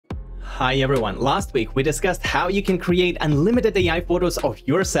Hi everyone, last week we discussed how you can create unlimited AI photos of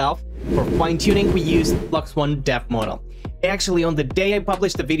yourself. For fine-tuning, we used Flux One dev model. Actually, on the day I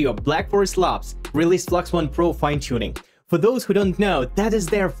published the video, Black Forest Labs released Flux One Pro fine-tuning. For those who don't know, that is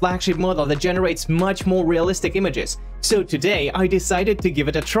their flagship model that generates much more realistic images. So today, I decided to give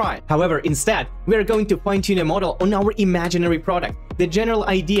it a try. However, instead, we are going to fine-tune a model on our imaginary product. The general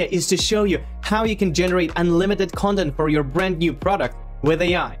idea is to show you how you can generate unlimited content for your brand new product with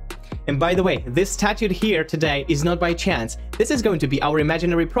AI. And by the way, this tattooed here today is not by chance. This is going to be our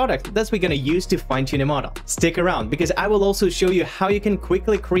imaginary product that we're going to use to fine-tune a model. Stick around because I will also show you how you can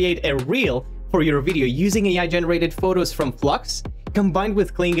quickly create a reel for your video using AI-generated photos from Flux, combined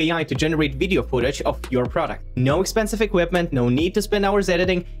with Kling AI to generate video footage of your product. No expensive equipment, no need to spend hours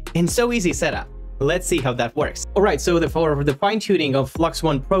editing, and so easy setup. Let's see how that works. Alright, so for the fine-tuning of Flux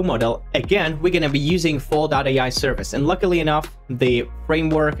One Pro model, again, we're going to be using Fal.ai service. And luckily enough, the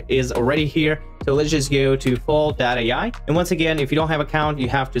framework is already here. So let's just go to Fal.ai. And once again, if you don't have an account, you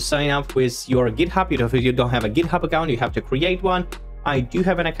have to sign up with your GitHub. If you don't have a GitHub account, you have to create one. I do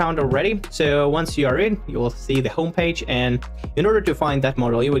have an account already. So once you are in, you will see the homepage. And in order to find that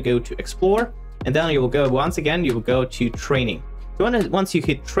model, you will go to Explore. And then you will go, once again, you will go to Training. So once you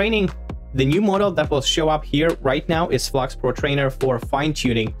hit Training, the new model that will show up here right now is Flux Pro Trainer for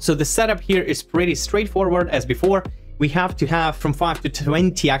fine-tuning. So the setup here is pretty straightforward as before. We have to have from 5 to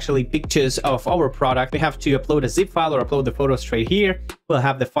 20 actually pictures of our product. We have to upload a zip file or upload the photo straight here. We'll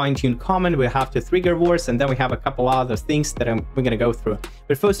have the fine-tune comment, we'll have to trigger words, and then we have a couple other things that we're gonna go through.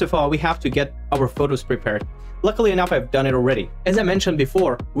 But first of all, we have to get our photos prepared. Luckily enough, I've done it already. As I mentioned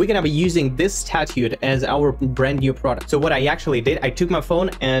before, we're gonna be using this tattooed as our brand new product. So what I actually did, I took my phone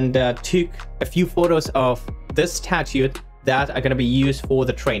and took a few photos of this tattooed that are going to be used for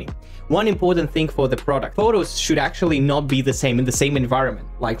the training. One important thing for the product, photos should actually not be the same in the same environment.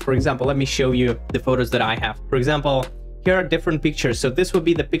 Like, for example, let me show you the photos that I have. For example, here are different pictures. So this would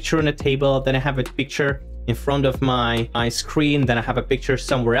be the picture on a table, then I have a picture in front of my screen, then I have a picture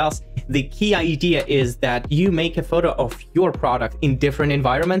somewhere else. The key idea is that you make a photo of your product in different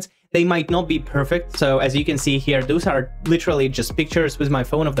environments. They might not be perfect. So as you can see here, those are literally just pictures with my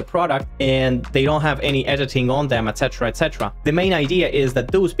phone of the product and they don't have any editing on them, etc, etc. The main idea is that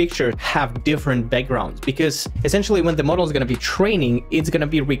those pictures have different backgrounds because essentially when the model is going to be training, it's going to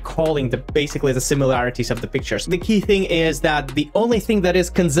be recalling basically the similarities of the pictures. The key thing is that the only thing that is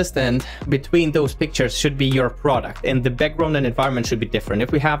consistent between those pictures should be your product and the background and environment should be different.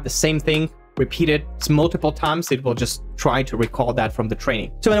 If we have the same thing repeated multiple times, it will just try to recall that from the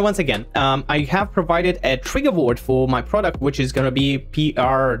training. So once again, I have provided a trigger word for my product, which is going to be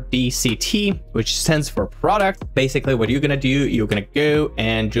PRDCT, which stands for product. Basically, what you're going to do, you're going to go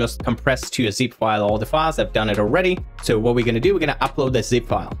and just compress to a zip file all the files. I've done it already. So what we're going to do, we're going to upload the zip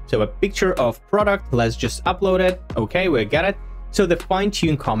file. So a picture of product, let's just upload it. Okay, we got it. So the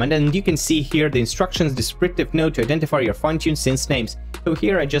fine-tune comment, and you can see here the instructions descriptive note to identify your fine-tune scenes names. So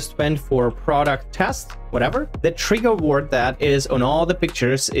here I just went for product test, whatever. The trigger word that is on all the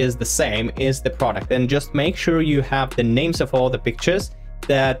pictures is the same, is the product. And just make sure you have the names of all the pictures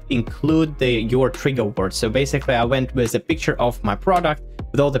that include your trigger word. So basically I went with a picture of my product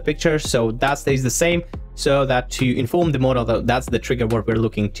with all the pictures, so that stays the same, so that to inform the model that that's the trigger word we're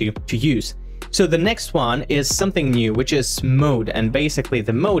looking to use. So the next one is something new, which is mode. And basically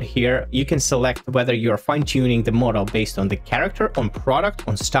the mode here, you can select whether you're fine-tuning the model based on the character, on product,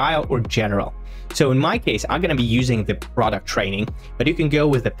 on style, or general. So in my case, I'm going to be using the product training, but you can go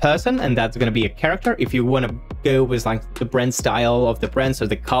with the person and that's going to be a character. If you want to go with like the brand style of the brands or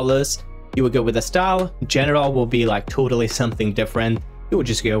the colors, you would go with the style. General will be like totally something different. You would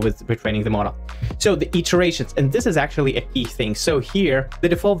just go with retraining the model. So the iterations, and this is actually a key thing. So here, the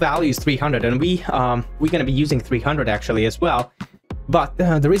default value is 300, and we're going to be using 300 actually as well. But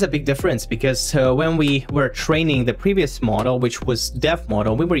there is a big difference because when we were training the previous model, which was dev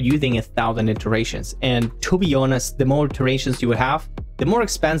model, we were using 1,000 iterations. And to be honest, the more iterations you have, the more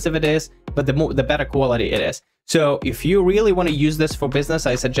expensive it is, but the better quality it is. So if you really want to use this for business,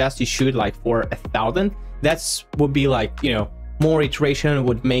 I suggest you shoot like for 1,000. That's would be like, you know, more iteration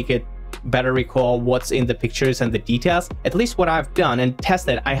would make it better recall what's in the pictures and the details. At least what I've done and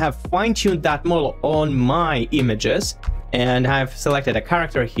tested, I have fine-tuned that model on my images and I've selected a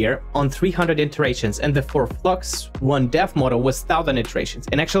character here on 300 iterations, and the for Flux 1 dev model was 1000 iterations.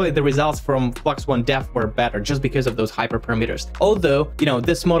 And actually the results from Flux 1 dev were better just because of those hyperparameters. Although, you know,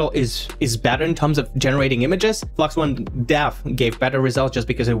 this model is better in terms of generating images, Flux 1 dev gave better results just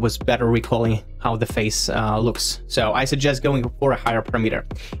because it was better recalling how the face looks. So I suggest going for a higher parameter.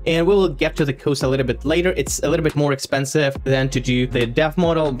 And we will get to the cost a little bit later. It's a little bit more expensive than to do the dev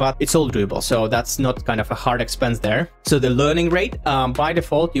model, but it's all doable. So that's not kind of a hard expense there. So the learning rate, by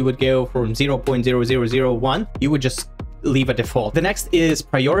default, you would go from 0.0001. You would just leave a default. The next is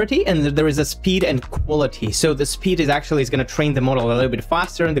priority, and there is a speed and quality. So the speed is going to train the model a little bit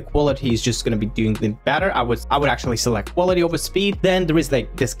faster, and the quality is just going to be doing it better. I would actually select quality over speed. Then there is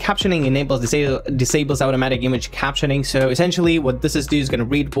like this captioning disables automatic image captioning. So essentially what this is going to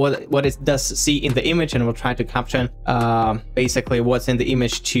read what it does see in the image, and will try to caption basically what's in the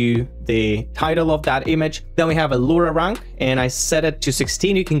image to the title of that image. Then we have a LoRa rank, and I set it to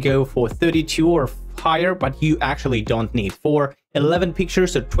 16. You can go for 32 or higher, but you actually don't need. For 11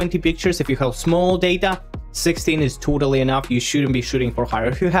 pictures or 20 pictures, if you have small data, 16 is totally enough. You shouldn't be shooting for higher.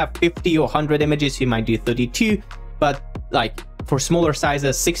 If you have 50 or 100 images, you might do 32, but like for smaller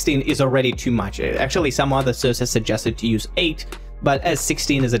sizes, 16 is already too much. Actually, some other sources suggested to use 8, but as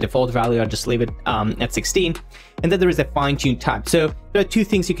 16 is a default value, I'll just leave it at 16. And then there is a fine-tune type. So there are two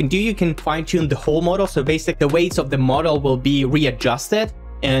things you can do. You can fine-tune the whole model. So basically the weights of the model will be readjusted.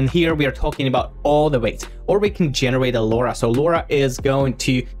 And here we are talking about all the weights, or we can generate a LoRa. So LoRa is going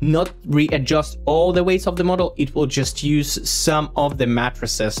to not readjust all the weights of the model. It will just use some of the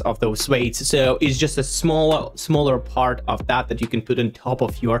matrices of those weights. So it's just a smaller part of that you can put on top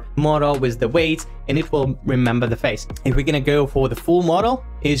of your model with the weights, and it will remember the face. If we're going to go for the full model,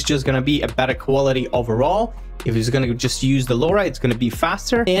 it's just going to be a better quality overall. If it's going to just use the LoRa, it's going to be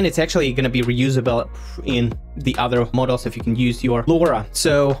faster, and it's actually going to be reusable in the other models if you can use your LoRa.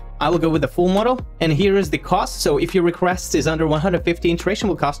 So I will go with the full model, and here is the cost. So if your request is under 150 iteration,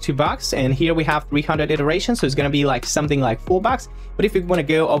 will cost $2, and here we have 300 iterations, so it's going to be like something like $4. But if you want to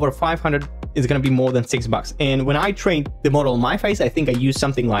go over 500, it's going to be more than $6. And when I trained the model on my face, I think I used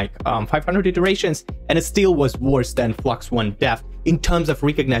something like 500 iterations, and it still was worse than Flux 1 dev in terms of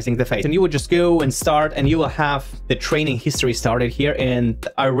recognizing the face. And you will just go and start, and you will have the training history started here, and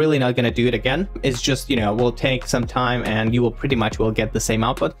I'm really not going to do it again. It's just, you know, will take some time, and you will pretty much get the same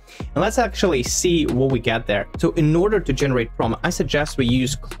output. And let's actually see what we get there. So in order to generate prompt, I suggest we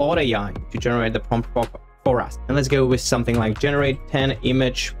use Claude AI to generate the prompt for us. And let's go with something like generate 10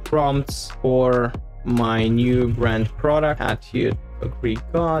 image prompts for my new brand product. Tattooed agree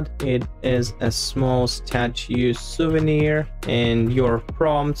God. It is a small statue souvenir, and your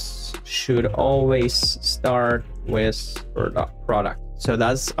prompts should always start with product. So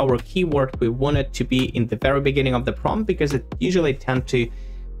that's our keyword. We want it to be in the very beginning of the prompt, because it usually tend to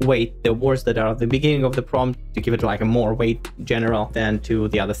weight the words that are at the beginning of the prompt to give it like a more weight general than to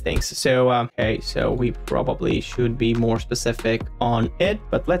the other things. So okay, so we probably should be more specific on it,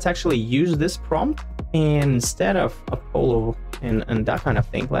 but let's actually use this prompt, and instead of Apollo and that kind of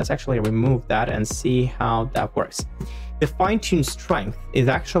thing, let's actually remove that and see how that works. The fine-tune strength is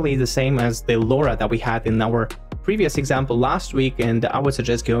actually the same as the LoRa that we had in our previous example last week, and I would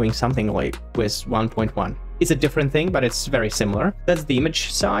suggest going something like with 1.1. It's a different thing, but it's very similar. That's the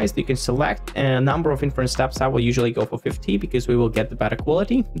image size that you can select, and a number of inference steps. I will usually go for 50 because we will get the better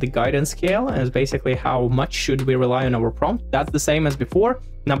quality. The guidance scale is basically how much should we rely on our prompt. That's the same as before.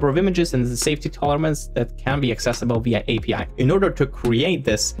 Number of images and the safety tolerance that can be accessible via API. In order to create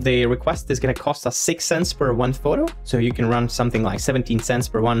this, the request is going to cost us 6 cents per one photo. So you can run something like 17 cents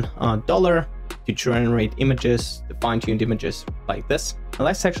per $1 to generate images, the fine-tuned images like this. Now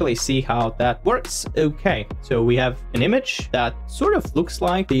let's actually see how that works. Okay, so we have an image that sort of looks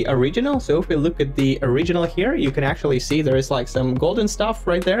like the original. So if we look at the original here, you can actually see there is like some golden stuff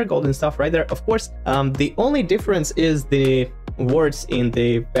right there, Of course, the only difference is the words in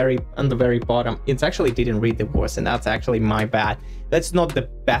the very bottom. It actually didn't read the words, and that's actually my bad. That's not the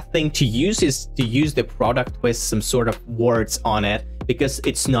best thing to use, is to use the product with some sort of words on it, because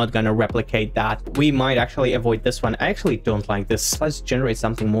it's not going to replicate that. We might actually avoid this one. I actually don't like this. Let's generate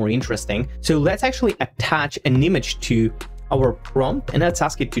something more interesting. So let's actually attach an image to our prompt, and let's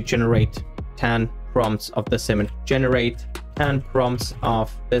ask it to generate 10 prompts of this image. Generate 10 prompts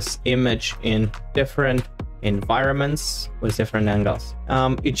of this image in different environments with different angles.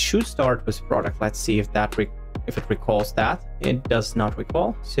 It should start with product. Let's see if it recalls that. It does not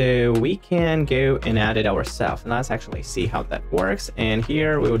recall, so we can go and add it ourselves, and let's actually see how that works. And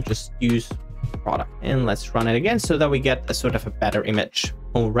here we will just use product, and let's run it again so that we get a sort of a better image.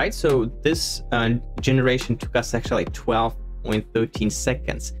 All right, so this generation took us actually 12.13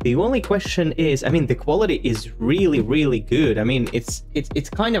 seconds. The only question is, I mean, the quality is really good. I mean, it's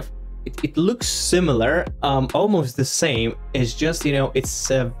kind of, it looks similar, almost the same. It's just, you know,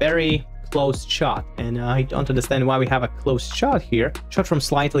 it's a very close shot, and I don't understand why we have a close shot here, shot from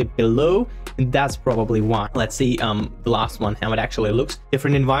slightly below, and that's probably why. Let's see the last one, how it actually looks.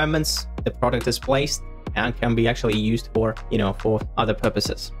 Different environments the product is placed and can be actually used for, you know, for other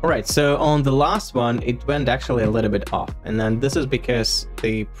purposes. All right, so on the last one, it went actually a little bit off, and then this is because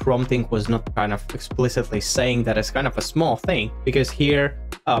the prompting was not kind of explicitly saying that it's kind of a small thing, because here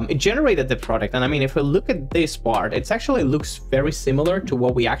it generated the product. And I mean, if we look at this part, it actually looks very similar to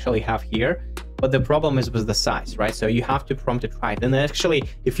what we actually have here, but the problem is with the size, right? So you have to prompt it right. And actually,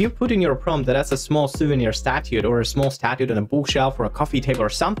 if you put in your prompt that that's a small souvenir statue or a small statue on a bookshelf or a coffee table or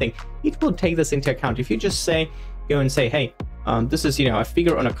something, it will take this into account. If you just go and say, hey, this is, you know, a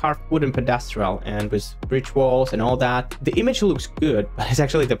figure on a carved wooden pedestal and with bridge walls and all that, the image looks good, but it's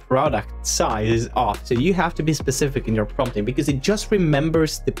actually the product size is off. So you have to be specific in your prompting, because it just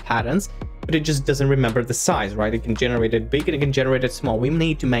remembers the patterns, but it just doesn't remember the size, right? It can generate it big and it can generate it small. We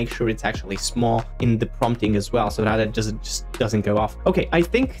need to make sure it's actually small in the prompting as well, so that it just doesn't go off. Okay, I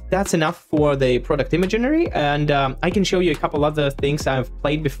think that's enough for the product imagery, and I can show you a couple other things I've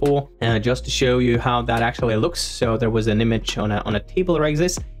played before, just to show you how that actually looks. So there was an image on a table like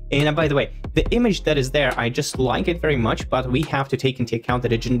this. And by the way, the image that is there, I just like it very much, but we have to take into account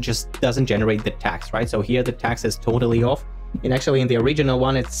that it just doesn't generate the text, right? So here the text is totally off. And actually in the original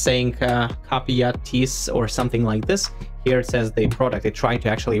one, it's saying capiatis or something like this. Here it says the product. It tried to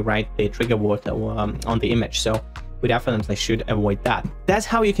actually write the trigger word on the image. So we definitely should avoid that. That's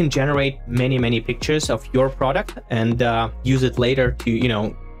how you can generate many pictures of your product and use it later to, you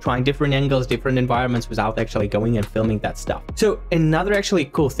know, trying different angles, different environments without actually going and filming that stuff. So another actually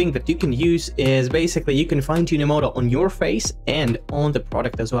cool thing that you can use is basically you can fine tune a model on your face and on the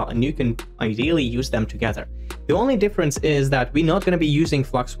product as well, and you can ideally use them together. The only difference is that we're not going to be using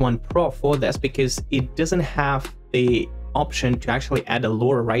Flux One Pro for this, because it doesn't have the option to actually add a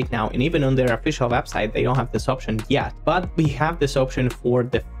LoRa right now, and even on their official website they don't have this option yet, but we have this option for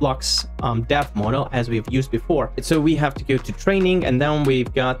the Flux dev model as we've used before. So we have to go to training, and then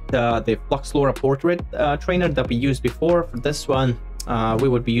we've got the Flux LoRa portrait trainer that we used before. For this one we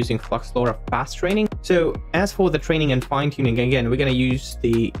would be using Flux LoRa fast training. So as for the training and fine-tuning, again, we're going to use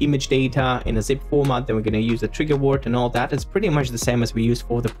the image data in a zip format, then we're going to use the trigger word and all that. It's pretty much the same as we used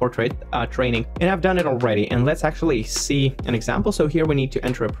for the portrait training, and I've done it already. And let's actually see an example. So here we need to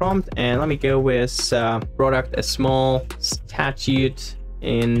enter a prompt, and let me go with product, a small statue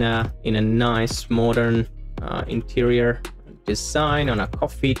in a nice modern interior design on a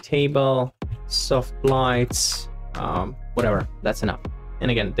coffee table, soft lights, whatever, that's enough. And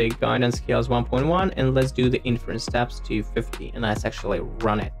again, the guidance scale is 1.1, and let's do the inference steps to 50, and let's actually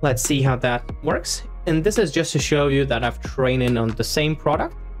run it. Let's see how that works. And this is just to show you that I've trained in on the same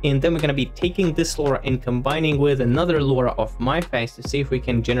product, and then we're going to be taking this LoRa and combining with another LoRa of my face to see if we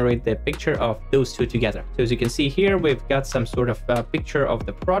can generate the picture of those two together. So as you can see here, we've got some sort of picture of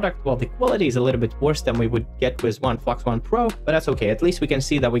the product. Well, the quality is a little bit worse than we would get with Flux One Pro, but that's okay. At least we can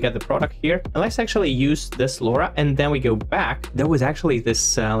see that we got the product here. And let's actually use this LoRa, and then we go back. There was actually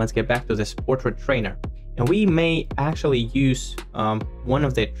this, let's get back to this portrait trainer. And we may actually use one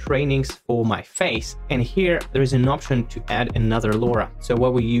of the trainings for my face. And here there is an option to add another LoRa. So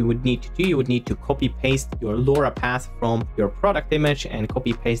what you would need to do, you would need to copy paste your LoRa path from your product image and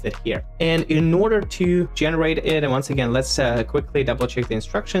copy paste it here. And in order to generate it, and once again, let's quickly double check the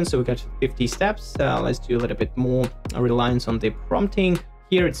instructions. So we got 50 steps. Let's do a little bit more reliance on the prompting.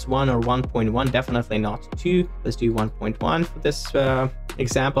 Here it's 1 or 1.1, definitely not 2. Let's do 1.1 for this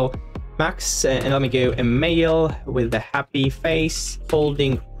example. Max, and let me go a male with a happy face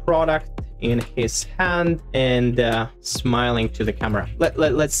holding product in his hand and smiling to the camera.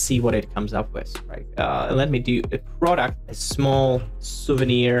 Let's see what it comes up with, right? Let me do a product, a small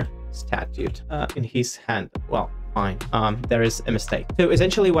souvenir statue in his hand. Well, fine, there is a mistake. So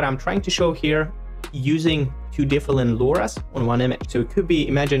essentially what I'm trying to show here, using two different LoRas on one image. So it could be,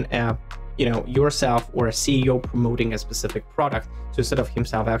 imagine you know, yourself or a CEO promoting a specific product. So instead of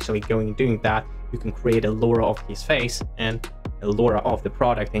himself actually going and doing that, you can create a LoRa of his face and a LoRa of the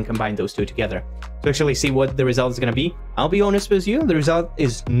product and combine those two together. So actually see what the result is going to be. I'll be honest with you, the result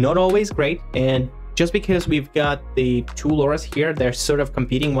is not always great. And just because we've got the two LoRas here, they're sort of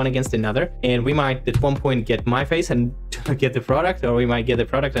competing one against another. And we might at one point get my face and get the product, or we might get the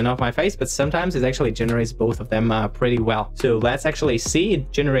product and not my face, but sometimes it actually generates both of them pretty well. So let's actually see.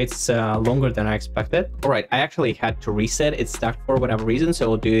 It generates longer than I expected. All right, I actually had to reset. It's stuck for whatever reason, so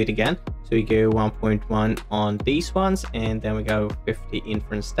we'll do it again. So we go 1.1 on these ones, and then we go 50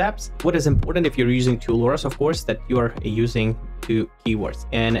 inference steps. What is important if you're using two LoRas, of course, that you are using two keywords.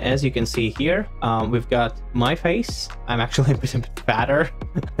 And as you can see here, we've got my face. I'm actually a bit fatter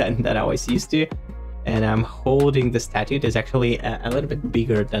than I was used to. And I'm holding the statue. It's actually a little bit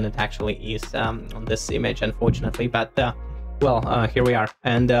bigger than it actually is on this image, unfortunately. But well, here we are.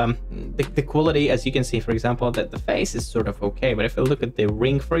 And the quality, as you can see, for example, that the face is sort of okay. But if you look at the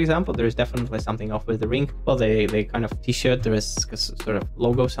ring, for example, there's definitely something off with the ring. Well, they kind of t-shirt, there is sort of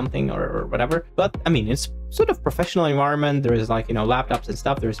logo something or whatever. But I mean, it's sort of professional environment. There is like, you know, laptops and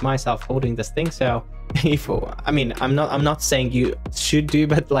stuff. There's myself holding this thing. So if, I mean, I'm not saying you should do,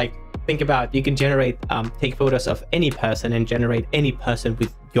 but like, think about, you can generate, take photos of any person and generate any person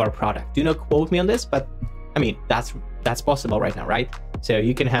with your product. Do not quote me on this, but I mean, that's possible right now, right? So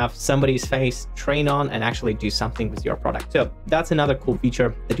you can have somebody's face train on and actually do something with your product. So that's another cool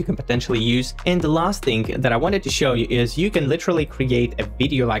feature that you can potentially use. And the last thing that I wanted to show you is you can literally create a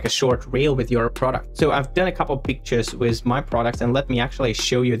video, like a short reel with your product. So I've done a couple pictures with my products, and let me actually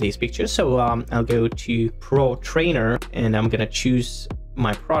show you these pictures. So I'll go to Pro Trainer, and I'm gonna choose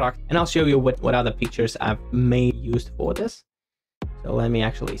my product, and I'll show you what other pictures I've made used for this. So let me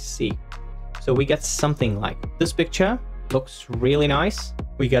actually see. So we get something like this picture, looks really nice.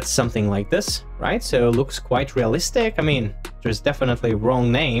 We get something like this, right? So it looks quite realistic. I mean, there's definitely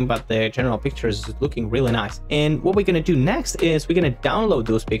wrong name, but the general picture is looking really nice. And what we're gonna do next is we're gonna download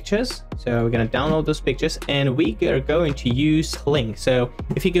those pictures. So we're gonna download those pictures, and we are going to use Kling. So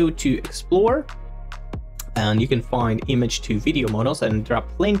if you go to Explore, and you can find image to video models, and there are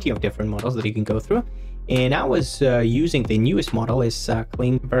plenty of different models that you can go through. And I was using the newest model, is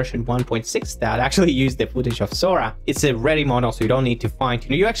Kling version 1.6 that actually used the footage of Sora. It's a ready model, so you don't need to fine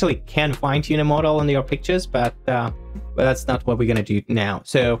tune. You actually can fine tune a model in your pictures, but that's not what we're gonna do now.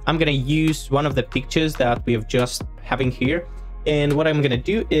 So I'm gonna use one of the pictures that we have just having here. And what I'm gonna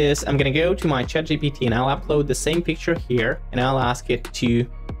do is I'm gonna go to my ChatGPT, and I'll upload the same picture here, and I'll ask it to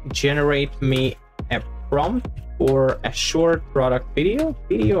generate me a prompt for a short product video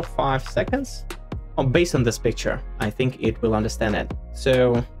of 5 seconds. Based on this picture, I think it will understand it.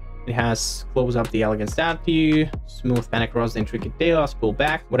 So it has close up the elegant statue, smooth pan across the intricate details, pull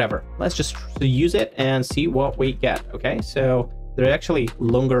back, whatever. Let's just use it and see what we get. Okay, so there's actually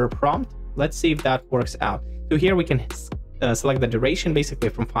longer prompt. Let's see if that works out. So here we can select the duration, basically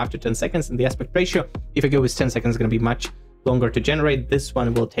from 5 to 10 seconds, and the aspect ratio. If I go with 10 seconds, it's going to be much longer to generate. This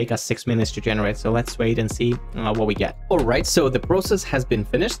one will take us 6 minutes to generate. So let's wait and see what we get. All right, so the process has been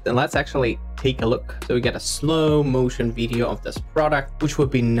finished, and let's actually take a look. So we get a slow motion video of this product, which would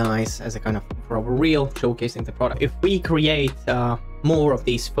be nice as a kind of for a reel showcasing the product. If we create more of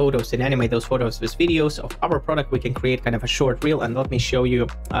these photos and animate those photos with videos of our product, we can create kind of a short reel. And let me show you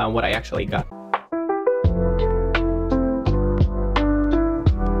what I actually got.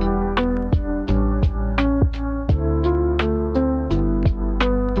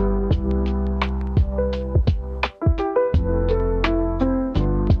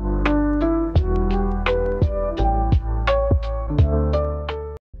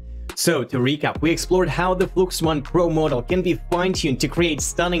 So to recap, we explored how the Flux One Pro model can be fine-tuned to create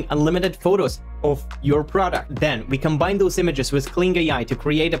stunning unlimited photos of your product. Then we combined those images with Kling AI to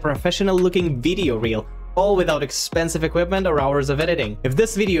create a professional-looking video reel, all without expensive equipment or hours of editing. If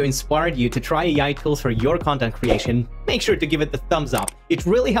this video inspired you to try AI tools for your content creation, make sure to give it the thumbs up. It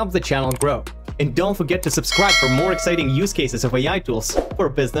really helps the channel grow. And don't forget to subscribe for more exciting use cases of AI tools for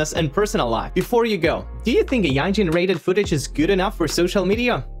business and personal life. Before you go, do you think AI-generated footage is good enough for social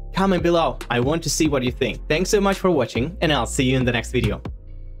media? Comment below. I want to see what you think. Thanks so much for watching, and I'll see you in the next video.